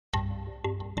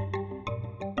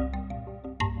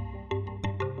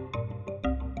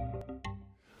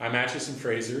I'm Atchinson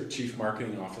Frazer, Chief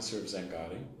Marketing Officer of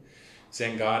Xangati.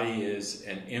 Xangati is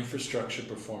an infrastructure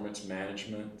performance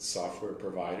management software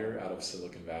provider out of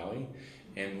Silicon Valley,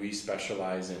 and we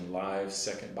specialize in live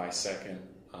second-by-second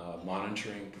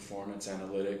monitoring, performance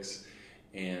analytics,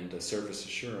 and service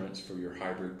assurance for your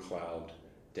hybrid cloud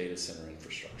data center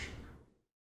infrastructure.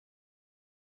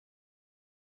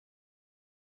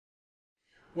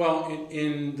 Well,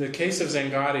 in the case of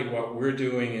Xangati, what we're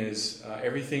doing is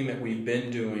everything that we've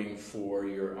been doing for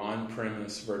your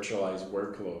on-premise virtualized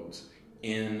workloads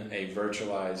in a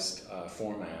virtualized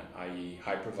format, i.e.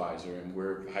 hypervisor, and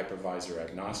we're hypervisor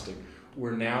agnostic,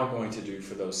 we're now going to do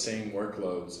for those same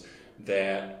workloads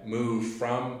that move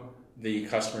from the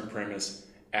customer premise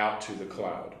out to the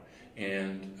cloud.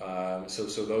 And so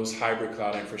those hybrid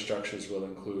cloud infrastructures will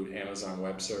include Amazon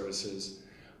Web Services,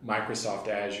 Microsoft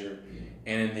Azure,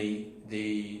 and in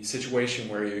the situation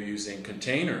where you're using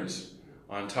containers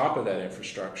on top of that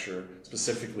infrastructure,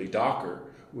 specifically Docker,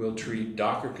 we'll treat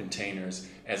Docker containers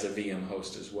as a VM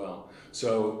host as well.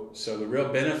 So the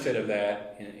real benefit of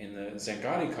that in the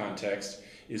Xangati context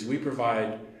is we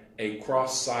provide a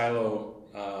cross-silo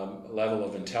level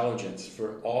of intelligence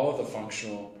for all of the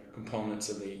functional components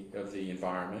of the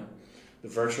environment, the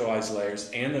virtualized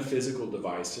layers, and the physical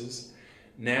devices,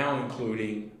 now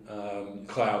including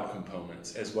cloud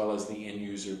components, as well as the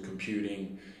end-user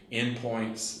computing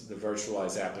endpoints, the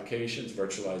virtualized applications,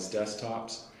 virtualized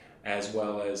desktops, as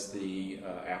well as the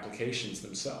applications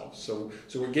themselves. So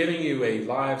we're giving you a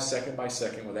live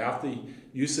second-by-second without the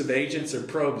use of agents or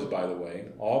probes, by the way,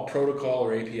 all protocol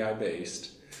or API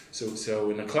based. So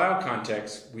in the cloud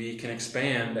context, we can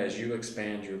expand as you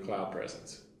expand your cloud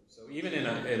presence. Even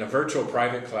in a virtual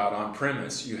private cloud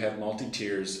on-premise, you have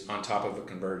multi-tiers on top of a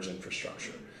converged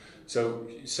infrastructure.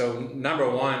 So number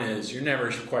one is you're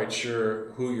never quite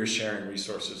sure who you're sharing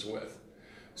resources with.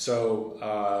 So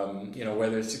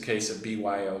whether it's a case of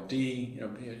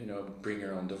BYOD, bring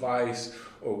your own device,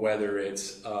 or whether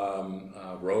it's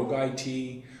rogue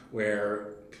IT,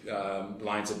 where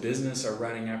lines of business are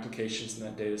running applications in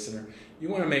that data center, you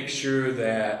want to make sure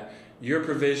that you're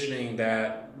provisioning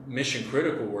that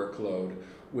mission-critical workload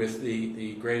with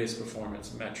the greatest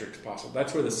performance metrics possible.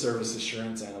 That's where the service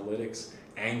assurance analytics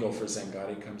angle for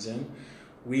Xangati comes in.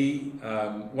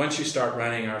 Once you start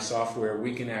running our software,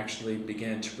 we can actually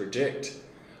begin to predict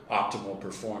optimal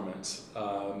performance.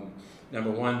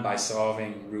 Number one, by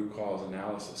solving root cause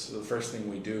analysis. So the first thing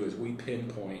we do is we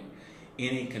pinpoint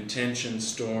any contention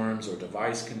storms or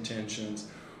device contentions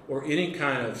or any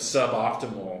kind of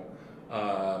suboptimal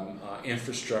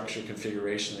infrastructure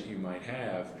configuration that you might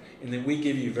have, and then we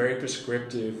give you very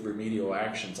prescriptive remedial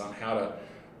actions on how to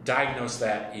diagnose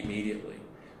that immediately.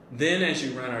 Then as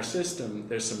you run our system,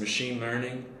 there's some machine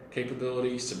learning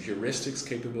capability, some heuristics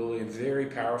capability, and very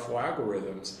powerful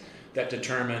algorithms that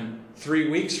determine 3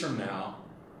 weeks from now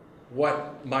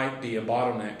what might be a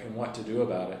bottleneck and what to do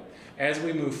about it. As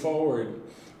we move forward,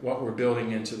 what we're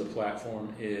building into the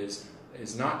platform is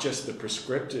not just the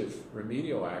prescriptive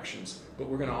remedial actions, but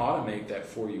we're going to automate that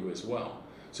for you as well.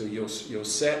 So you'll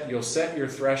set your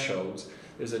thresholds.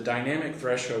 There's a dynamic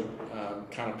threshold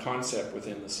kind of concept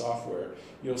within the software.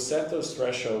 You'll set those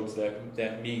thresholds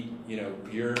that meet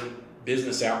your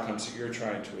business outcomes that you're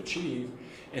trying to achieve,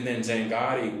 and then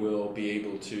Xangati will be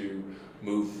able to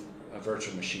move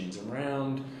virtual machines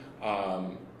around,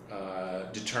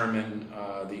 determine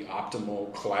the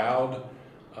optimal cloud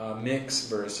mix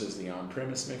versus the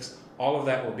on-premise mix. All of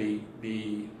that will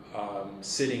be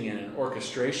sitting in an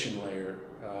orchestration layer,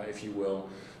 if you will.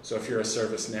 So if you're a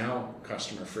ServiceNow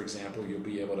customer, for example, you'll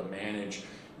be able to manage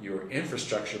your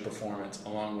infrastructure performance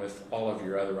along with all of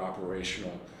your other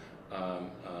operational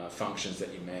functions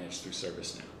that you manage through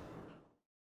ServiceNow.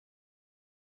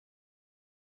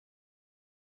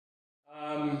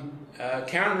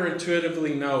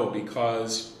 Counterintuitively, no,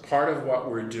 because part of what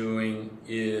we're doing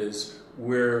is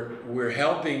we're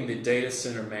helping the data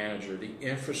center manager,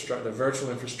 the virtual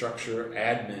infrastructure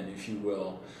admin, if you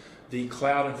will, the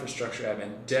cloud infrastructure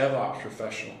admin, DevOps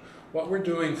professional. What we're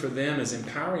doing for them is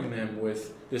empowering them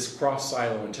with this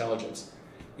cross-silo intelligence.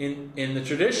 In the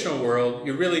traditional world,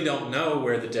 you really don't know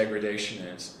where the degradation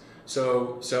is.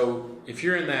 So if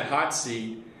you're in that hot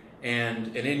seat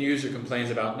and an end user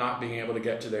complains about not being able to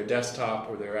get to their desktop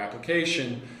or their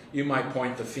application, you might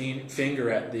point the finger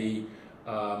at the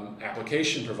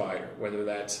application provider, whether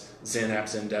that's XenApp,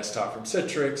 XenDesktop from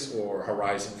Citrix or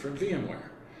Horizon from VMware.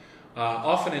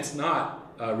 Often it's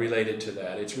not related to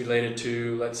that. It's related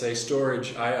to, let's say,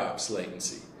 storage IOPS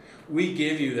latency. We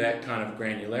give you that kind of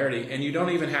granularity, and you don't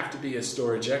even have to be a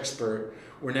storage expert.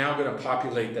 We're now going to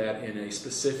populate that in a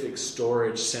specific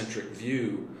storage-centric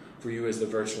view for you as the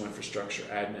virtual infrastructure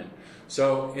admin.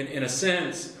 So in a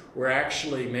sense, we're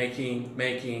actually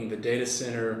making the data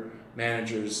center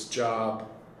manager's job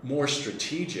more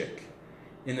strategic,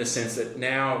 in the sense that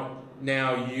now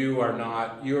you're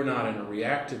not in a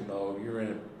reactive mode, you're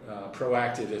in a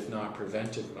proactive, if not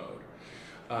preventive mode.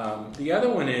 The other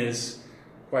one is,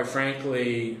 quite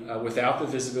frankly, without the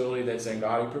visibility that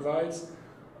Xangati provides,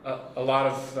 a lot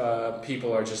of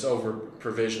people are just over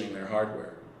provisioning their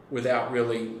hardware without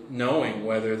really knowing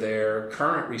whether their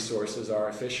current resources are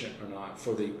efficient or not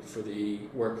for the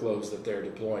workloads that they're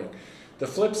deploying. The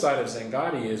flip side of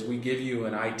Xangati is we give you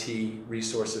an IT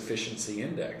resource efficiency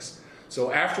index.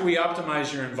 So after we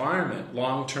optimize your environment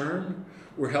long term,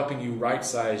 we're helping you right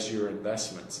size your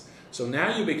investments. So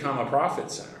now you become a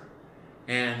profit center.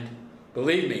 And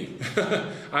believe me,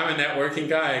 I'm a networking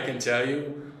guy. I can tell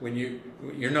you, when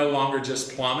you're no longer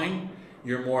just plumbing,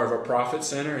 you're more of a profit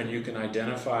center, and you can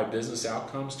identify business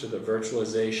outcomes to the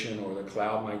virtualization or the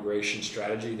cloud migration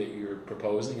strategy that you're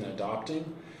proposing and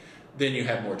adopting, then you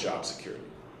have more job security.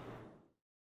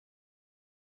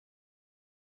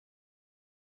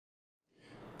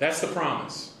 That's the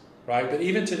promise, right? But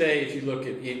even today, if you look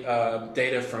at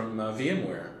data from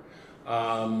VMware,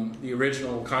 the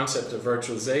original concept of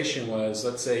virtualization was,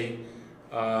 let's say,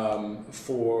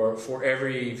 for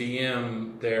every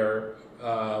VM there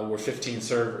were 15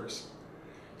 servers,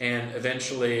 and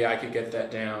eventually I could get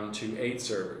that down to 8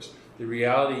 servers. The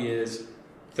reality is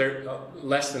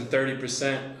less than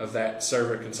 30% of that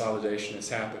server consolidation has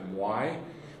happened. Why?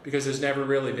 Because there's never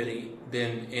really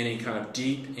been any kind of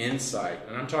deep insight,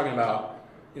 and I'm talking about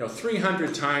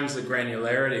 300 times the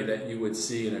granularity that you would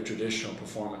see in a traditional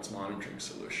performance monitoring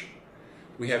solution.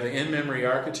 We have the in-memory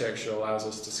architecture allows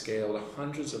us to scale to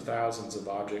hundreds of thousands of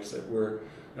objects that we're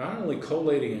not only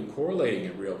collating and correlating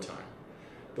in real time,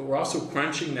 but we're also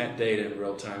crunching that data in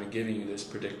real time and giving you this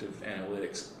predictive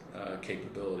analytics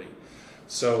capability.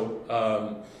 So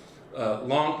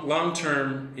long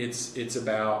term, it's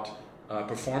about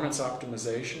performance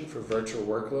optimization for virtual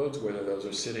workloads, whether those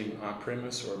are sitting on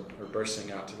premise or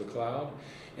bursting out to the cloud,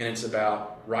 and it's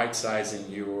about right-sizing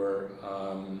your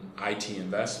IT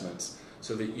investments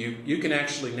so that you can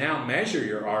actually now measure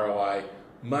your ROI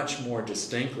much more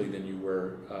distinctly than you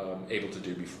were able to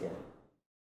do before.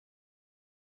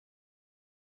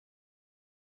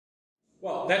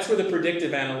 Well, that's where the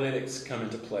predictive analytics come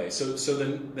into play. So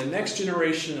the next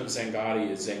generation of Xangati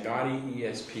is Xangati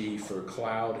ESP for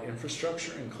cloud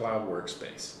infrastructure and cloud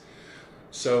workspace.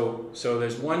 So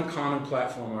there's one common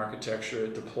platform architecture.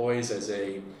 It deploys as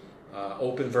a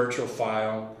open virtual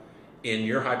file in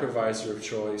your hypervisor of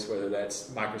choice, whether that's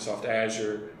Microsoft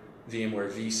Azure,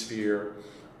 VMware vSphere,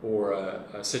 or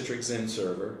a Citrix Xen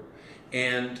server.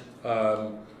 And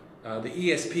the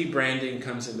ESP branding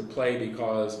comes into play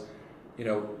because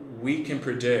we can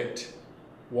predict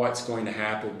what's going to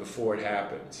happen before it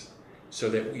happens, so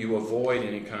that you avoid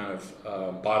any kind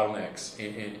of bottlenecks.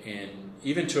 And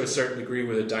even to a certain degree,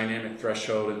 with a dynamic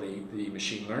threshold and the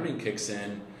machine learning kicks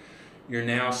in, you're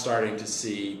now starting to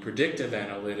see predictive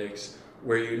analytics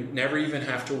where you never even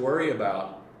have to worry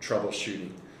about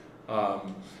troubleshooting.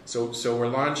 So we're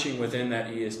launching within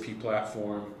that ESP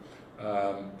platform.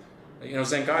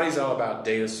 Xangati is all about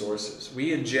data sources.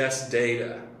 We ingest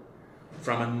data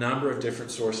from a number of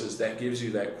different sources that gives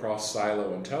you that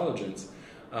cross-silo intelligence.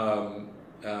 We're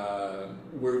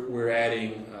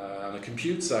adding, on the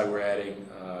compute side, we're adding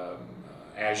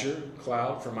Azure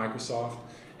Cloud for Microsoft,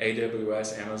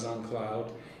 AWS, Amazon Cloud,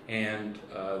 and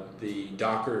the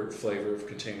Docker flavor of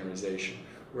containerization.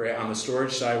 On the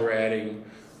storage side, we're adding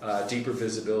deeper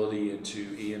visibility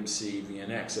into EMC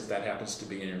VNX, if that happens to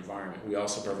be in your environment. We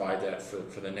also provide that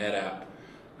for the NetApp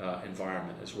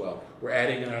environment as well. We're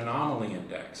adding an anomaly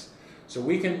index. So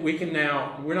we can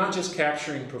now, we're not just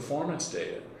capturing performance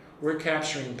data, we're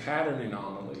capturing pattern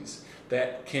anomalies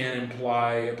that can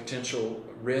imply a potential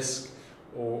risk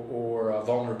or a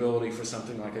vulnerability for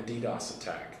something like a DDoS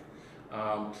attack.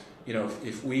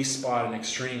 If we spot an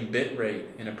extreme bit rate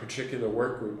in a particular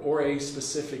work group or a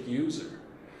specific user,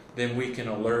 then we can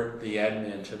alert the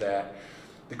admin to that.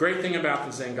 The great thing about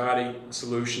the Xangati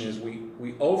solution is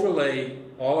we overlay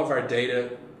all of our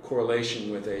data correlation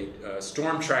with a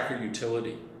storm tracker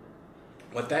utility.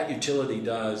 What that utility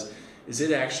does is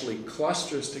it actually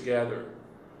clusters together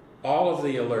all of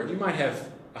the alerts. You might have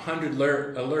 100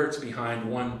 alerts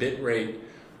behind one bit rate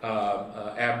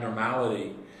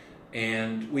abnormality,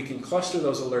 and we can cluster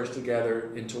those alerts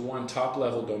together into one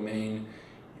top-level domain.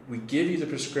 We give you the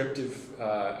prescriptive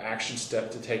action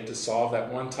step to take to solve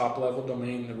that one top-level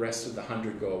domain, the rest of the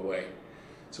 100 go away.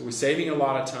 So we're saving a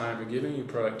lot of time, we're giving you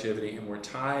productivity, and we're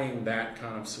tying that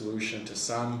kind of solution to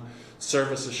some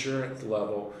service assurance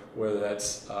level, whether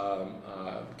that's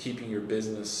keeping your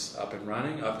business up and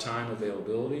running, uptime,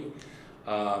 availability,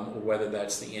 or whether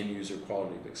that's the end user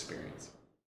quality of experience.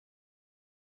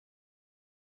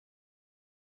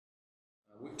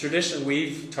 Traditionally,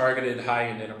 we've targeted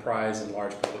high-end enterprise and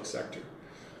large public sector.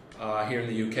 Here in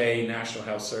the UK, National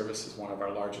Health Service is one of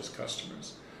our largest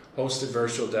customers. Hosted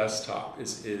virtual desktop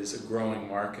is a growing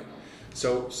market.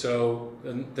 So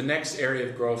the next area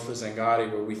of growth for Xangati,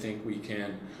 where we think we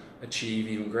can achieve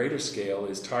even greater scale,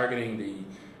 is targeting the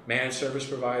managed service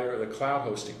provider or the cloud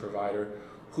hosting provider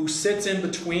who sits in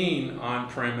between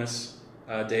on-premise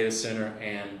data center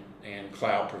and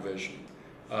cloud provision.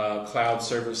 Cloud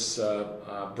service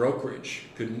brokerage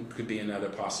could be another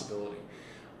possibility,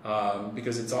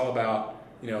 because it's all about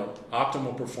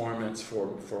optimal performance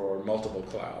for multiple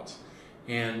clouds.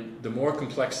 And the more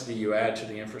complexity you add to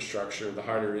the infrastructure, the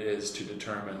harder it is to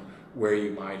determine where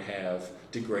you might have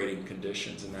degrading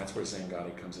conditions, and that's where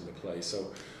Xangati comes into play.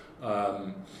 So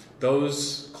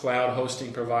those cloud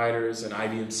hosting providers, and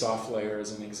IBM SoftLayer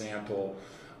as an example,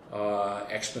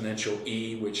 Exponential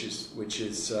E, which is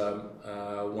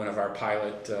one of our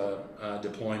pilot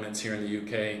deployments here in the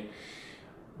UK,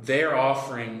 they're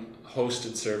offering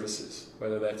hosted services,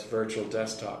 whether that's virtual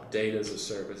desktop, data as a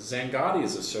service, Xangati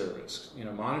as a service.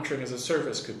 Monitoring as a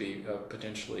service could be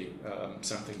potentially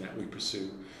something that we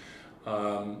pursue.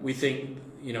 We think,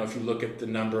 if you look at the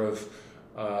number of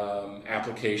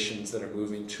applications that are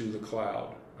moving to the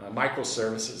cloud,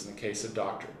 microservices in the case of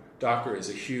Docker is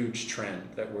a huge trend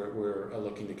that we're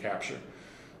looking to capture.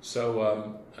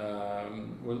 So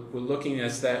we're looking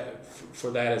for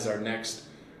that as our next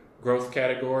growth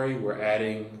category. We're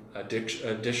adding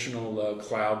additional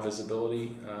cloud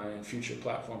visibility in future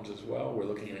platforms as well. We're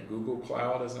looking at Google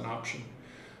Cloud as an option,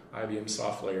 IBM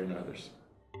SoftLayer, and others.